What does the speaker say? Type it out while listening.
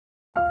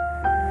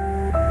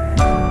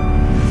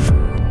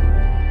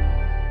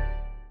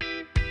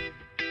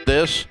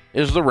This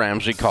is the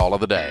Ramsey Call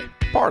of the Day,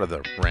 part of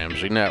the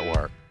Ramsey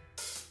Network.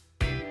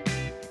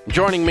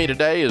 Joining me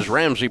today is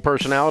Ramsey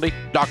personality,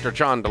 Dr.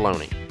 John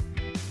Deloney.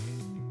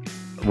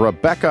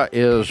 Rebecca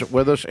is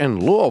with us in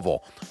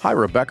Louisville. Hi,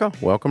 Rebecca.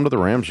 Welcome to the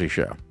Ramsey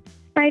Show.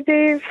 Hi,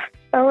 Dave.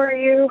 How are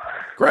you?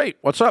 Great.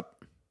 What's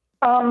up?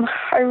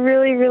 I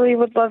really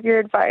would love your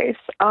advice.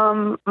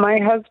 My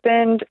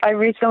husband, I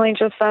recently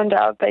just found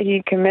out that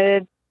he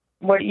committed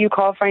what you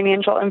call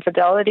financial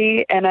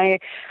infidelity, and I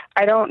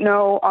don't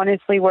know,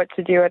 honestly, what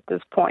to do at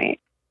this point.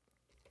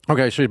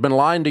 Okay, so he's been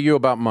lying to you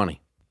about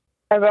money.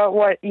 About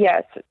what?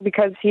 Yes,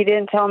 because he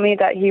didn't tell me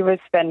that he was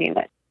spending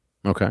it.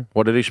 Okay.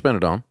 What did he spend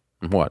it on?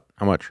 And what?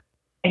 How much?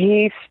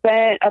 He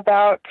spent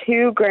about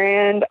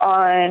 $2,000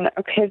 on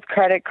his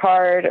credit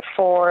card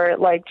for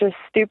like just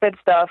stupid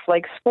stuff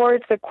like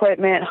sports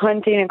equipment,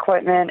 hunting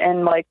equipment,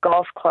 and like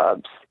golf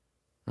clubs.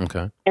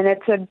 Okay. And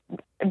it's a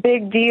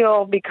big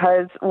deal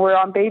because we're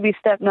on baby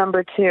step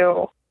number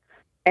 2,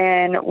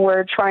 and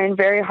we're trying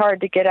very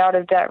hard to get out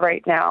of debt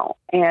right now.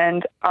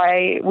 And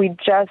we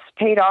just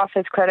paid off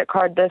his credit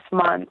card this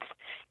month,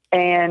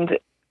 and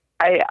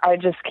I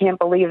just can't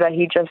believe that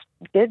he just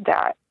did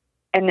that.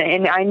 And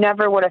I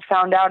never would have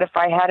found out if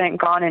I hadn't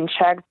gone and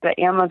checked the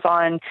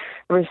Amazon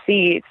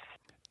receipts.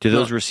 Do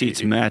those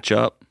receipts match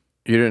up?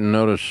 You didn't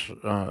notice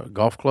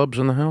golf clubs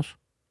in the house?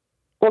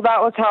 Well,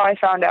 that was how I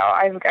found out.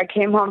 I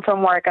came home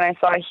from work and I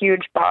saw a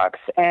huge box,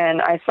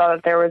 and I saw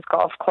that there was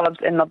golf clubs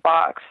in the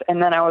box.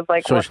 And then I was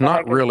like, so what he's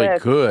not really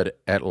this? good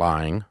at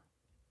lying.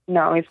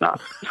 No, he's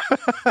not.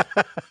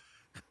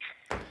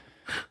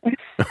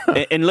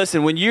 And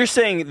listen, when you're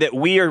saying that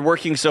we are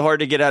working so hard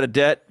to get out of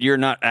debt, you're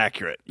not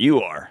accurate.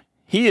 You are.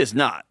 He is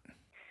not.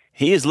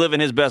 He is living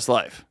his best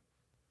life.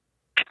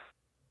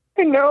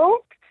 I know.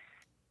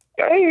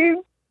 I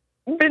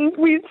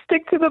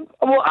stick to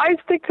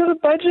the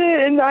budget,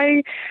 and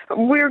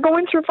we're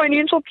going through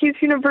Financial Peace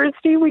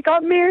University. We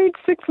got married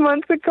 6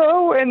 months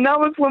ago, and that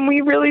was when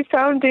we really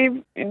found,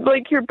 Dave,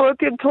 like your book,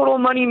 Total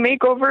Money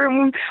Makeover,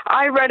 and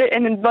I read it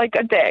in like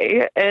a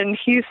day, and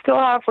he's still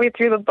halfway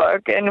through the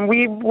book, and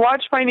we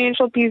watched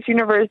Financial Peace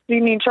University,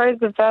 and he tries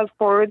to fast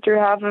forward through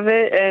half of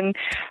it, and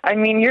I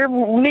mean, your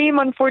name,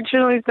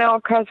 unfortunately, is now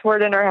a cuss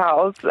word in our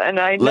house, and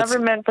I never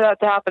meant for that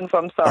to happen, so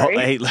I'm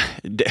sorry. Oh,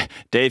 hey,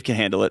 Dave can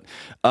handle it.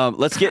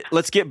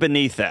 Let's get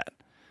beneath that.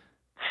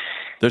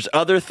 There's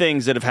other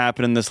things that have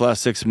happened in this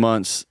last 6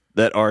 months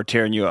that are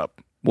tearing you up.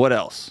 What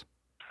else?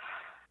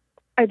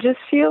 I just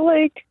feel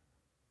like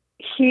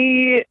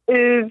he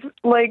is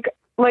like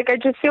I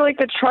just feel like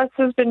the trust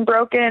has been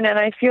broken, and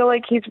I feel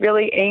like he's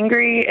really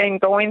angry and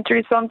going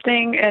through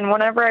something. And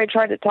whenever I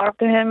try to talk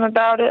to him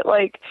about it,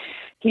 like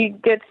he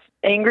gets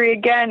angry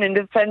again and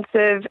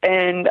defensive,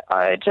 and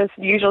it just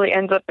usually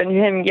ends up in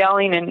him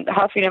yelling and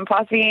huffing and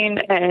puffing.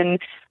 And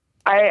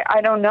I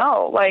don't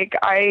know. Like,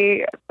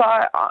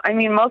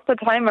 most of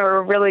the time we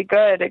were really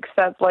good,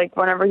 except like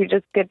whenever he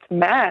just gets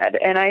mad.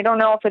 And I don't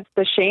know if it's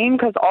the shame,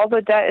 because all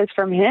the debt is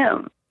from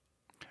him.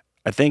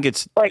 I think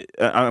it's like,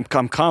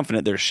 I'm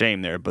confident there's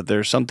shame there, but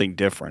there's something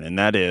different. And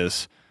that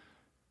is,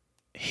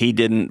 he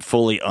didn't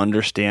fully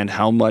understand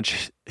how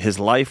much his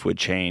life would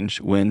change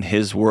when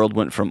his world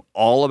went from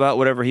all about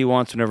whatever he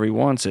wants whenever he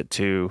wants it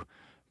to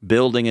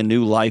building a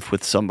new life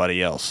with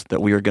somebody else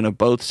that we are going to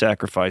both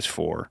sacrifice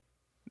for.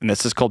 And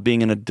this is called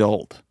being an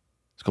adult.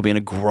 It's called being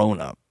a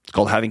grown-up. It's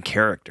called having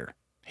character.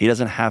 He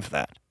doesn't have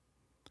that.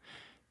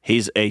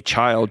 He's a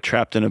child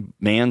trapped in a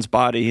man's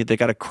body that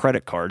got a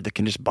credit card that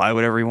can just buy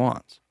whatever he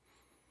wants.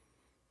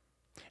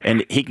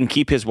 And he can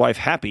keep his wife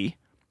happy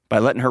by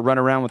letting her run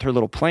around with her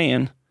little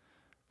plan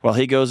while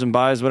he goes and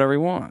buys whatever he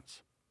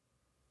wants.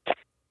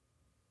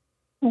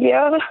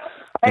 Yeah.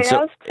 I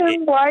asked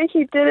him why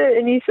he did it,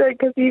 and he said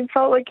because he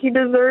felt like he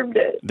deserved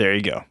it. There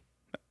you go.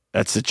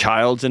 That's the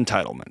child's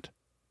entitlement.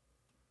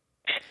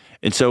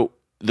 And so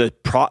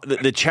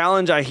the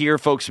challenge I hear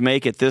folks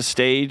make at this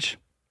stage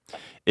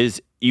is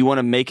you want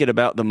to make it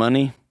about the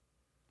money.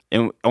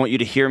 And I want you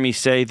to hear me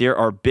say there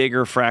are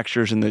bigger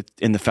fractures in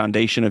the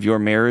foundation of your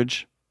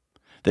marriage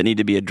that need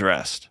to be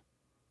addressed.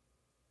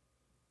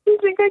 You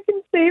think I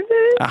can save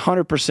it?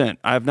 100%.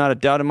 I have not a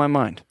doubt in my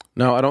mind.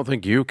 No, I don't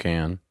think you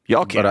can.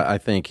 Y'all can. But I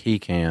think he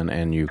can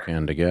and you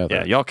can together.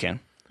 Yeah, y'all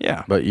can.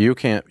 Yeah. But you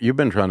can't. You've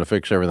been trying to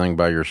fix everything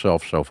by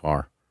yourself so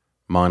far.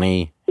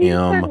 Money, He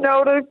him. said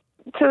no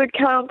to the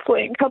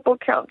counseling, couple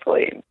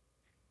counseling.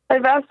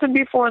 I've asked him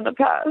before in the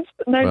past.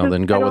 And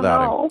Then go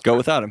without him. Go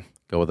without him.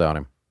 Go without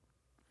him.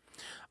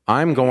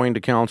 I'm going to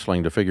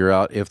counseling to figure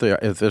out if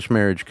this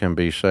marriage can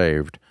be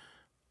saved.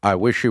 I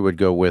wish you would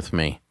go with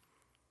me.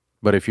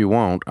 But if you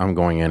won't, I'm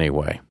going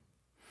anyway.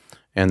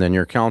 And then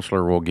your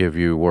counselor will give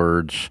you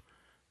words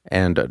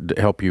and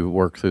help you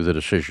work through the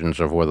decisions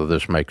of whether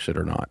this makes it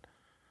or not.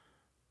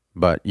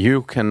 But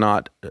you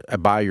cannot,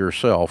 by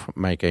yourself,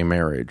 make a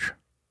marriage.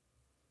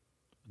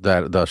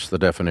 Thus the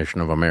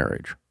definition of a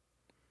marriage.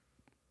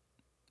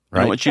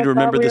 Right? I want you to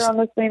remember this. We're on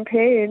the same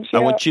page. I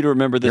want you to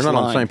remember this You're not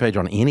line. on the same page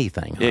on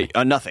anything.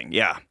 Nothing,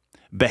 yeah.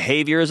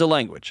 Behavior is a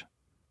language.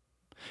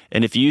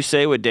 And if you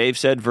say what Dave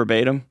said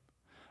verbatim,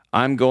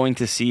 I'm going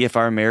to see if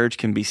our marriage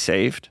can be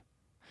saved.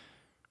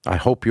 I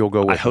hope you'll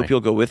go with me. I hope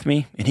you'll go with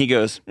me. And he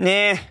goes,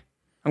 nah,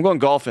 I'm going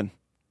golfing.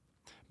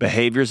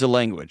 Behavior's a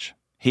language.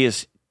 He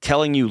is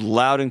telling you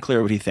loud and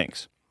clear what he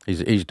thinks.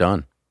 He's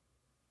done.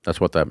 That's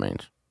what that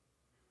means.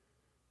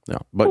 Yeah,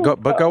 but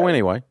go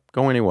anyway.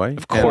 Go anyway.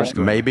 Of course.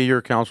 Maybe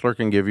your counselor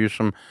can give you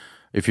some.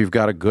 If you've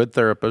got a good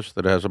therapist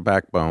that has a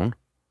backbone,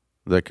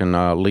 that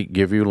can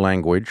give you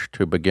language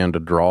to begin to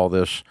draw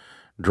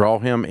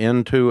him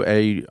into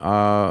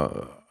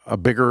a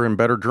bigger and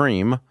better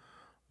dream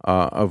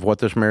of what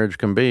this marriage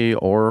can be,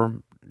 or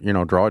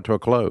draw it to a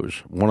close.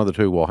 One of the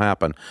two will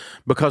happen,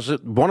 because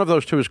one of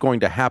those two is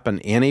going to happen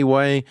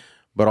anyway.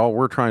 But all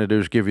we're trying to do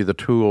is give you the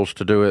tools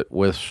to do it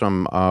with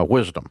some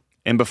wisdom.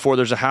 And before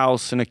there's a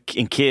house and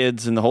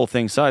kids and the whole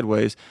thing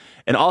sideways.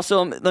 And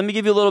also, let me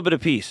give you a little bit of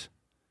peace.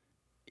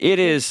 It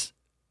is,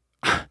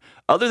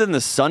 other than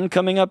the sun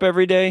coming up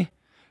every day,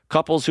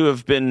 couples who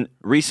have been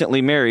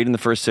recently married in the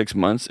first 6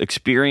 months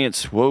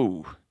experience,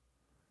 whoa,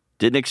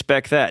 didn't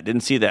expect that,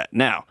 didn't see that.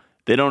 Now,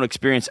 they don't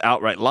experience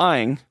outright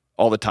lying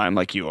all the time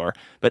like you are,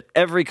 but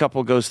every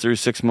couple goes through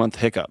 6-month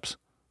hiccups.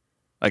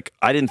 Like,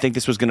 I didn't think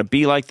this was going to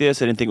be like this.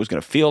 I didn't think it was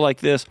going to feel like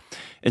this.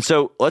 And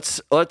so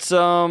let's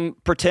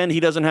pretend he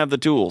doesn't have the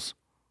tools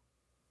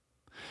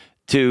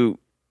to,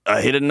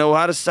 he didn't know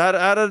how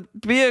to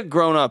be a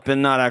grown-up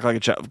and not act like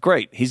a child.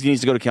 Great. He needs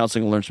to go to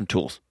counseling and learn some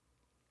tools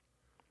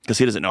because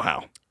he doesn't know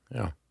how.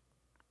 Yeah.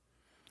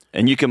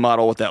 And you can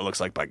model what that looks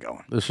like by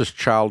going. This is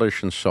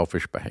childish and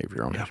selfish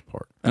behavior on his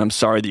part. And I'm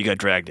sorry that you got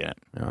dragged in it.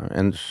 Yeah.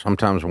 And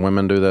sometimes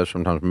women do that.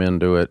 Sometimes men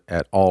do it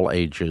at all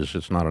ages.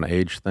 It's not an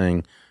age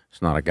thing.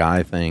 It's not a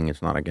guy thing.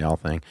 It's not a gal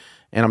thing.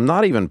 And I'm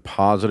not even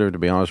positive, to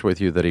be honest with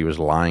you, that he was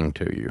lying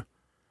to you.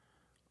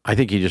 I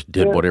think he just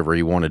did whatever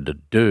he wanted to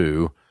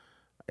do.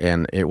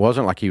 And it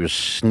wasn't like he was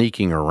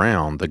sneaking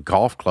around. The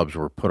golf clubs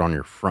were put on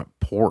your front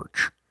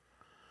porch.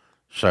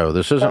 So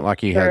this isn't like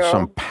he had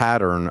some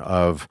pattern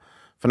of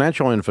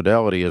financial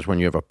infidelity. Is when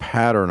you have a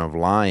pattern of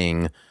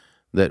lying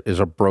that is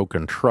a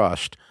broken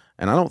trust.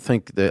 And I don't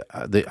think that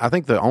I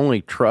think the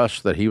only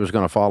trust that he was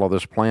going to follow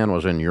this plan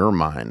was in your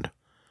mind.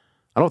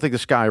 I don't think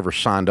this guy ever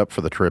signed up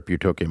for the trip you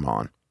took him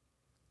on.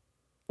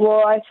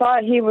 Well, I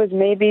thought he was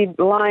maybe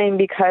lying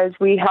because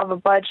we have a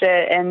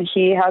budget and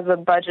he has a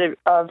budget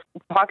of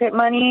pocket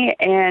money,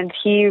 and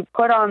he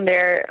put on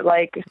there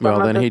well,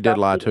 then he did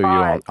lie to you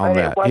on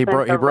that.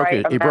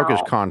 He broke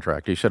his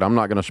contract. He said, I'm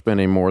not going to spend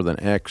any more than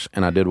X,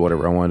 and I did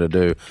whatever I wanted to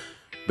do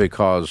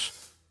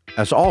because,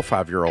 as all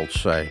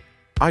 5-year-olds say,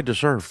 I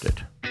deserved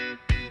it.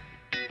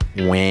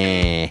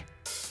 Wah.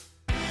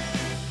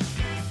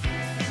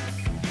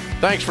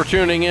 Thanks for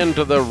tuning in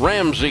to the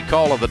Ramsey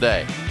Call of the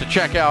Day. To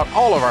check out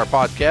all of our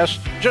podcasts,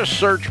 just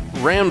search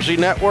Ramsey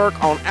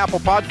Network on Apple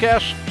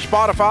Podcasts,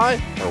 Spotify,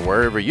 or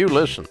wherever you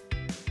listen.